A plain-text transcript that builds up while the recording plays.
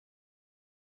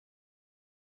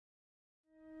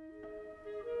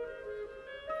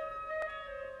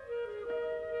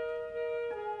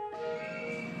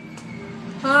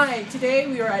Hi, today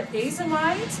we are at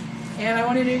AZOMITE, and I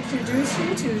wanted to introduce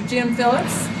you to Jim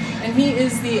Phillips, and he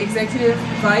is the Executive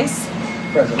Vice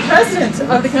President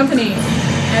of the company.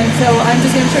 And so I'm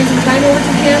just going to turn some time over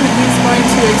to him, and he's going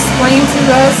to explain to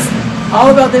us all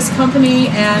about this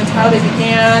company and how they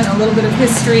began, a little bit of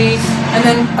history, and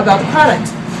then about the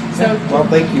product. So, well,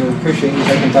 thank you. Appreciate you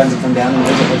taking time to come down and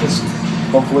visit with us.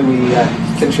 Hopefully we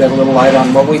can shed a little light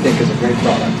on what we think is a great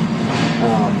product.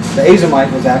 The AZOMITE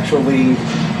was actually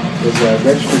a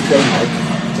registered trademark.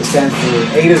 It stands for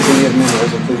A to Z of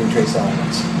minerals, including trace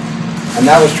elements. And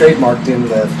that was trademarked in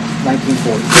the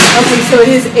 1940s. Okay, so it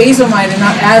is AZOMITE and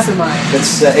not AZOMITE.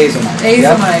 It's AZOMITE.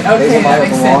 AZOMITE, yep. Okay, AZOMITE that makes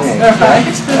with a long sense. A.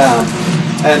 Right?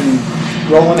 And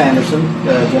Roland Anderson,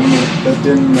 the gentleman that lived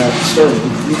in Sterling,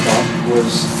 Utah,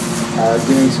 was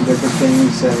doing some different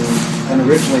things and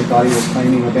originally thought he was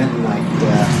claiming a bentonite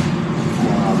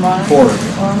core.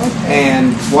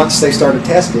 And once they started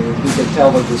testing, he could tell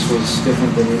that this was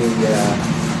different than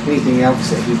anything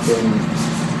else that he'd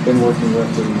been working with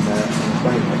and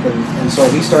playing with. And so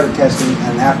he started testing,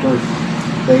 and after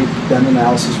they'd done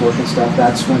analysis work and stuff,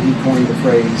 that's when he coined the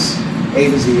phrase A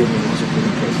to Z of minerals, including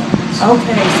trace elements.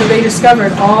 Okay, so they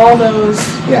discovered all those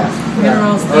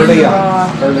minerals early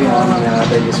on.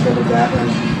 They discovered that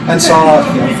and saw,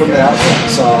 from the outset,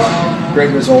 saw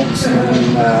great results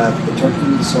in the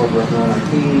turkeys over at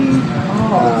MIT,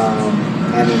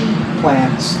 and in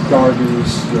plants,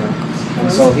 gardens, And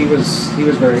so he was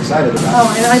very excited about it. Oh,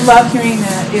 and I love hearing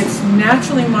that. It's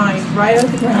naturally mined right out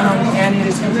of the ground, and it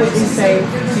is completely safe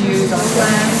to use on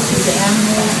plants, to use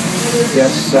animals.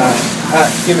 Yes,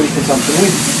 human consumption.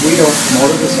 We don't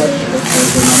promote it as such. There's a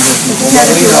number of people that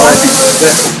we know that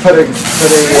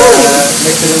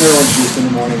mix it in their orange juice in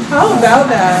the morning. How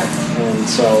about that? And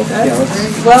so,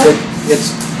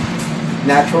 it's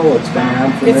natural. It's been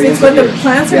around for millions If it's what of years. the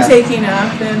plants are taking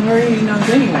up, then we're eating those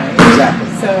anyway. Exactly.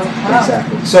 So, wow.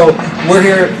 Exactly. So we're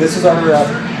here. This is our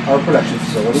production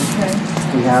facility. Okay.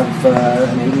 We have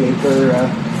an 80-acre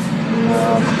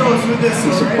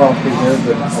piece of property here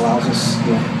that allows us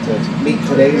to meet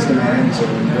today's demands and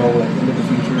grow into the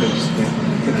future as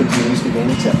it continues to gain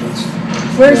acceptance.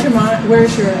 Where's your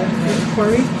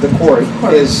quarry? The quarry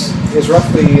is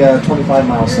roughly 25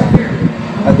 miles south.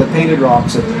 The painted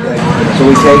rocks. So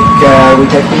we take the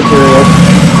material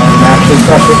and actually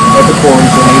crush it at the quarry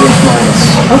to an 8-inch minus.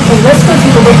 Okay, let's go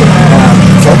take a look at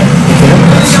that.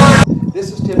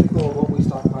 This is typical of what we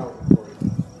stockpile at the quarry.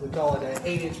 We call it an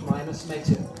 8-inch minus. Makes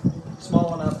it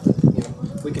small enough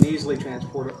that we can easily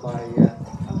transport it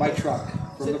by truck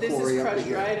from the quarry up to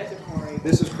here. Right at the quarry.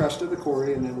 This is crushed at the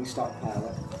quarry, and then we stockpile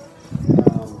it.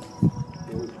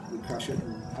 We crush it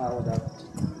and pile it up to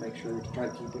make sure to try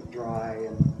to keep it dry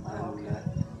and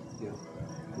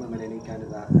limit any kind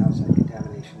of outside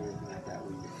contamination or anything like that.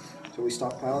 So we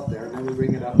stockpile it there, and then we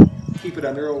bring it up, keep it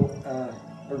under a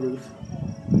roof,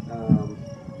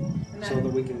 so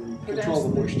that we can control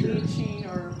the moisture. Leaching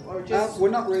or just we're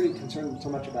not really concerned so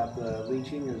much about the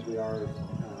leaching as we are.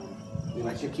 We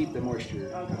like to keep the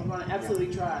moisture. Okay, you want it absolutely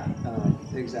dry.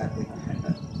 Exactly.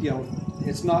 Okay.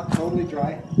 It's not totally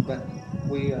dry, but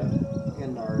we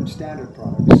in our standard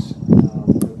products for the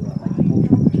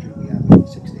poultry industry, we have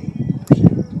 6 to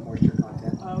 8% moisture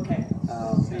content. Okay.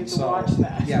 So you have to watch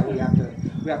that. Yeah, we have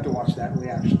to watch that. We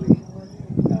actually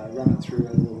run it through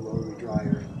a little rotary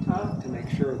dryer to make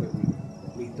sure that we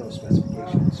meet those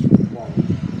specifications for the quality.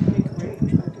 Great.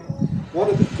 One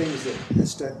of the things that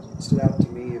stood out to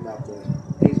me about the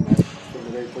AZOMITE from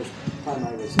the very first time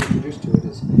I was introduced to it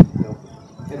is,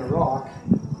 in a rock,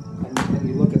 and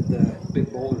you look at the big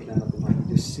boulders down at the mine,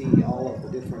 you just see all of the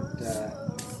different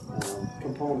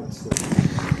components.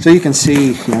 So you can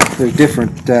see, there's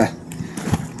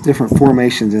different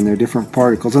formations in there, different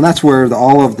particles, and that's where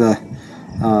all of the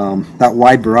that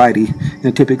wide variety. In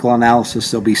a typical analysis,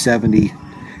 there'll be 70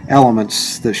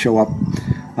 elements that show up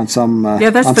on some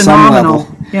that's on phenomenal.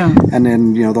 some level. Yeah. And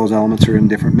then those elements are in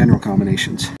different mineral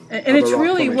combinations. And it's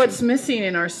really what's missing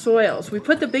in our soils. We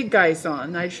put the big guys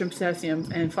on, nitrogen, potassium,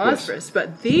 and phosphorus,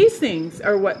 but these things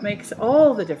are what makes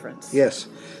all the difference. Yes.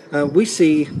 We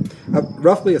see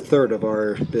roughly a third of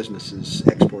our business is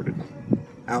exported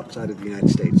outside of the United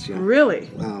States.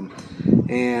 Really?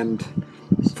 And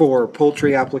for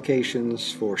poultry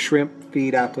applications, for shrimp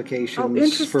feed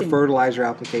applications, for fertilizer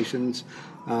applications,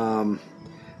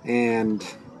 and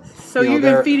so you've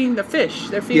been feeding the fish.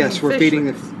 They're feeding yes, we're feeding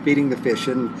the fish,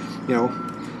 and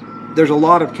there's a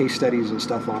lot of case studies and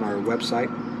stuff on our website,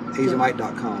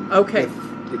 azomite.com. Okay.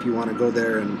 If you want to go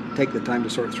there and take the time to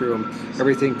sort through them,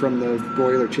 everything from the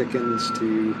broiler chickens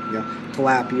to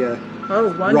tilapia,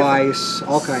 Oh, wonderful. rice,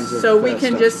 all kinds of So we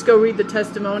can stuff. just go read the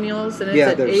testimonials, and it's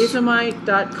at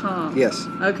azomite.com. Yes.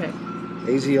 Okay.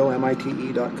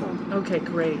 azomite.com. Okay,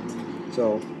 great.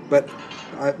 So, but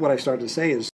what I started to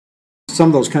say is some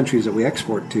of those countries that we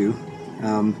export to,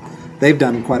 they've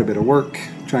done quite a bit of work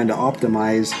trying to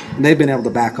optimize, and they've been able to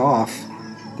back off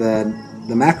the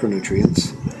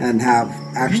macronutrients and have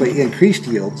actually increased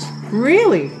yields.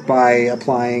 Really? By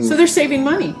applying. So they're saving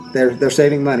money. They're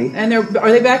saving money. And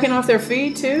are they backing off their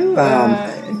feed too?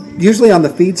 Usually on the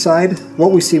feed side,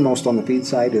 what we see most on the feed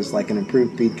side is like an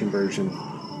improved feed conversion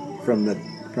from the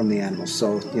animals.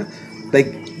 So they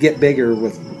get bigger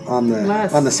on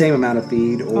the same amount of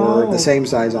feed, or the same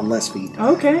size on less feed.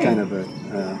 Okay. Kind of a.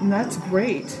 That's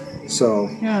great. So.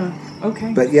 Yeah.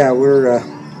 Okay. But yeah, we're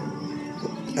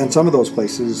and some of those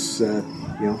places,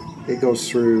 it goes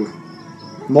through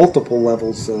multiple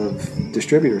levels of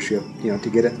distributorship, to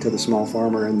get it to the small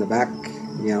farmer in the back,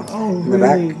 in the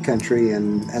back country,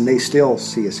 and they still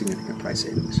see a significant price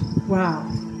savings. Wow.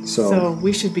 So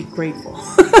we should be grateful.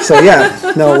 So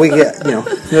yeah, no, we get,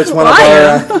 it's one of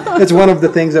it's one of the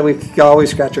things that we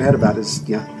always scratch our head about is,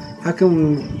 how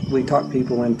come we talk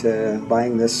people into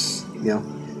buying this,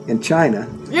 in China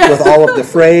with all of the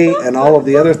freight and all of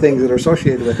the other things that are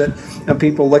associated with it, and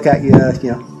people look at you,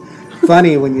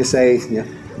 funny when you say,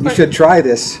 you should try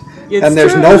this, and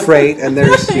there's no freight, and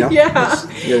there's,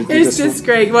 it's just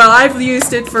great. Well, I've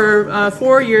used it for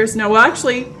 4 years now. Well,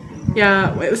 actually,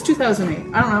 it was 2008. I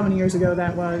don't know how many years ago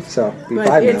that was. So,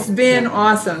 but it's been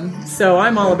awesome. So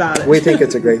I'm all about it. We think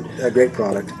it's a great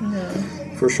product,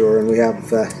 for sure, and we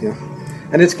have,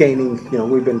 and it's gaining.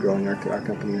 We've been growing. Our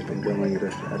company has been growing at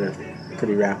a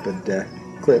pretty rapid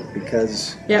clip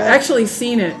because. Yeah, actually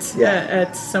seen it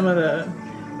at some of the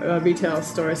retail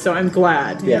stores. So I'm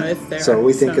glad it's there. So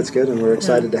we think it's good, and we're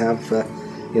excited to have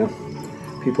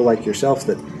people like yourself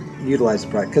that utilize the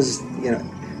product, because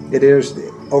it is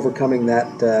overcoming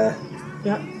that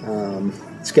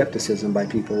skepticism by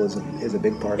people is a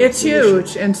big part of it. It's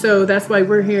huge, and so that's why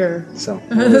we're here. So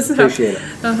appreciate it.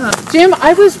 Jim,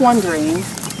 I was wondering,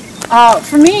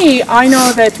 for me, I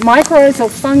know that mycorrhizal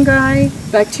fungi,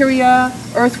 bacteria,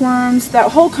 earthworms,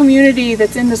 that whole community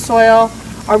that's in the soil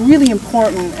are really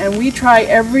important, and we try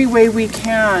every way we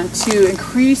can to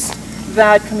increase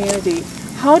that community.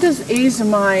 How does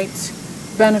AZOMITE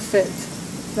benefit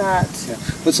that? Yeah.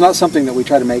 Well, it's not something that we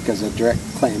try to make as a direct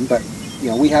claim, but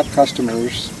we have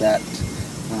customers that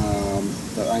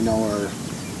I know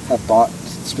have bought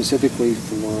specifically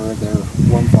for their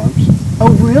worm farms.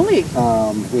 Oh, really?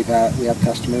 We have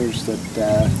customers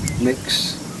that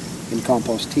mix in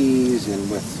compost teas and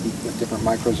with different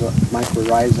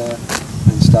mycorrhiza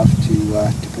and stuff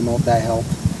to promote that health.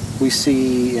 We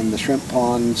see in the shrimp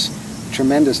ponds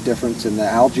tremendous difference in the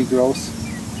algae growth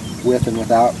with and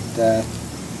without the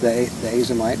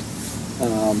AZOMITE.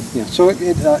 So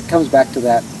it comes back to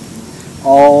that.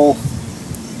 All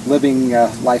living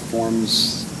life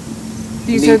forms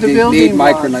need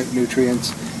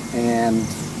micronutrients, and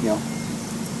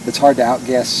it's hard to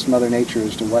outguess Mother Nature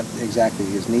as to what exactly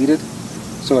is needed.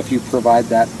 So if you provide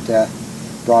that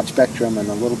broad spectrum and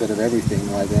a little bit of everything,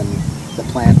 then the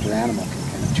plant or animal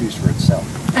can kind of choose for itself.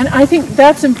 And I think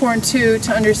that's important too,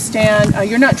 to understand.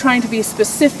 You're not trying to be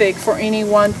specific for any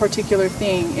one particular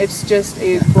thing. It's just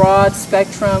a broad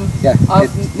spectrum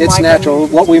of it's natural.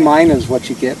 What we mine is what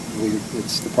you get.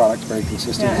 It's the product's very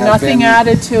consistent. Yeah, nothing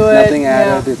added to it. Nothing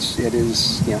added.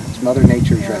 Yeah. It's Mother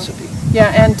Nature's recipe.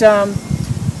 Yeah, and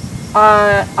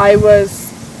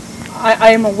I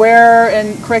am aware,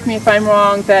 and correct me if I'm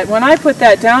wrong, that when I put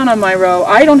that down on my row,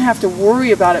 I don't have to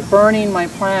worry about it burning my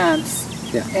plants.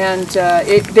 Yeah. And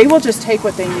they will just take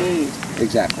what they need.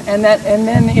 Exactly. And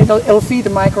then it'll feed the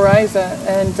mycorrhiza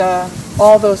and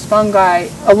all those fungi,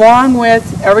 along with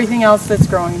everything else that's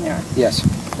growing there. Yes,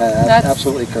 that's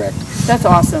absolutely correct. That's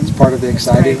awesome. It's part of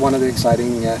one of the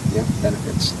exciting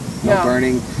benefits. No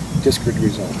burning, just good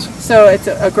results. So it's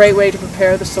a great way to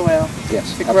prepare the soil.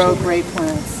 Yes, to grow great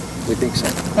plants. We think so.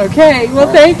 Okay,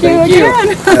 well, thank you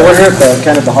again. We're here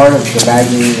at the heart of the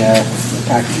bagging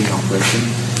packaging operation.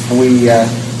 And we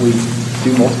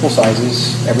do multiple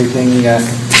sizes, everything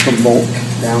from bulk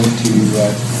down to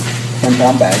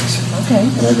 10-pound bags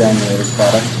in our granulated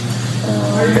product.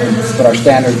 But our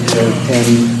standard are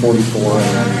 10, 44,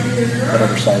 and then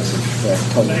whatever size of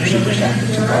total or super stack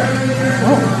that you buy.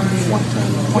 1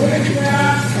 ton, 1 metric ton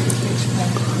kind of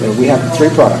things. We have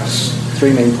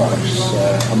three main products.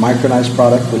 A micronized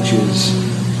product, which is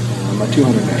a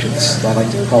 200 metrics. I like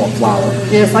to call it flour.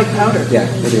 Yeah, it's like powder. Yeah,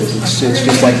 it is. It's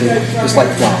just like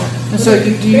flour. And so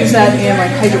do you use that in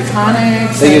like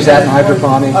hydroponics? They use that in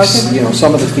hydroponics. Okay. You know,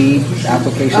 some of the feed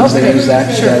applications they use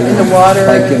that. Sure. In the water.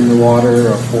 Like in the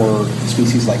water, or for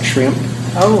species like shrimp,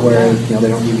 where yeah. they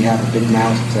don't really have a big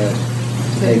mouth to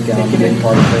take down the big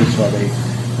particles, so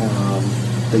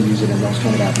they use it in those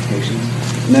kind of applications.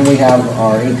 And then we have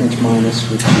our 1/8" minus,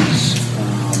 which is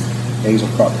Azo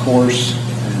crop course,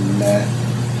 and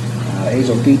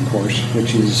Azo feed course,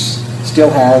 which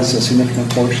still has a significant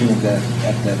portion of the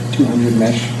 200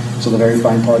 mesh, so the very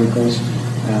fine particles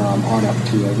on up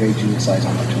to a raging size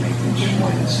on up to an 1/8"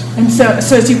 minus. And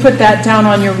so as you put that down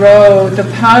on your row, the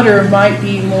powder might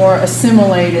be more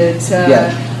assimilated,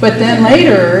 but then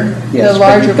later the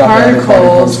larger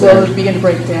particles will begin to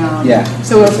break down. Yeah.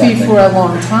 So it'll feed for a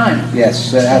long time.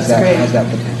 Yes, it has that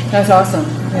potential. That's awesome.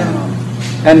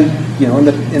 Yeah. And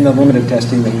in the limited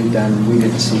testing that we've done, we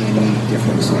didn't see any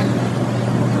difference in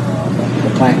the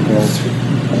plant growth from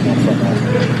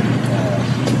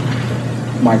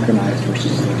micronized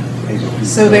versus the AZOMITE.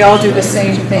 So they all do the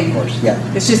same thing. Of course, yeah.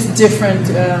 It's just different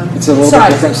it's a little bit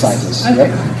different sizes. Okay,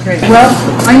 yep. Great. Well,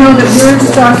 I know that we're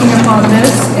stocking up on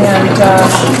this, and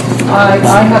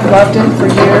I have loved it for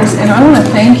years, and I want to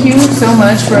thank you so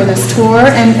much for this tour,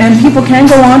 and people can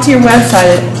go onto your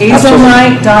website at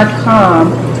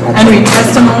azomite.com and read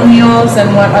testimonials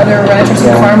and what other ranchers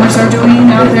and farmers are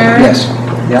doing out there. Yes,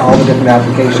 all the different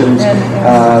applications.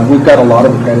 We've got a lot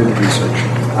of accredited research.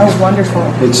 Oh, wonderful.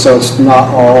 So it's not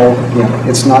all,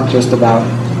 it's not just about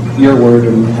your word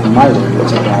and my word.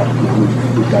 It's about,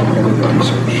 we've got accredited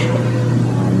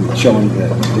research showing the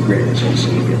great results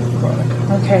that you get with the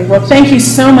product. Okay, well, thank you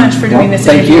so much for doing this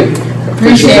interview. Thank you.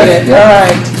 Appreciate it. Yeah.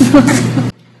 All right.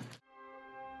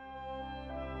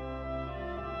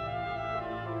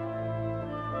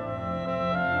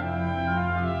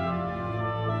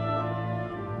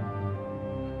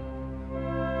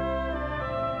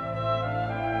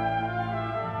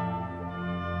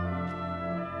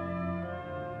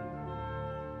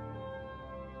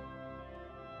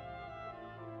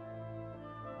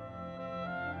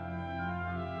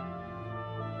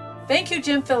 Thank you,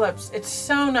 Jim Phillips. It's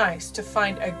so nice to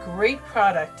find a great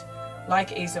product like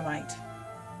AZOMITE.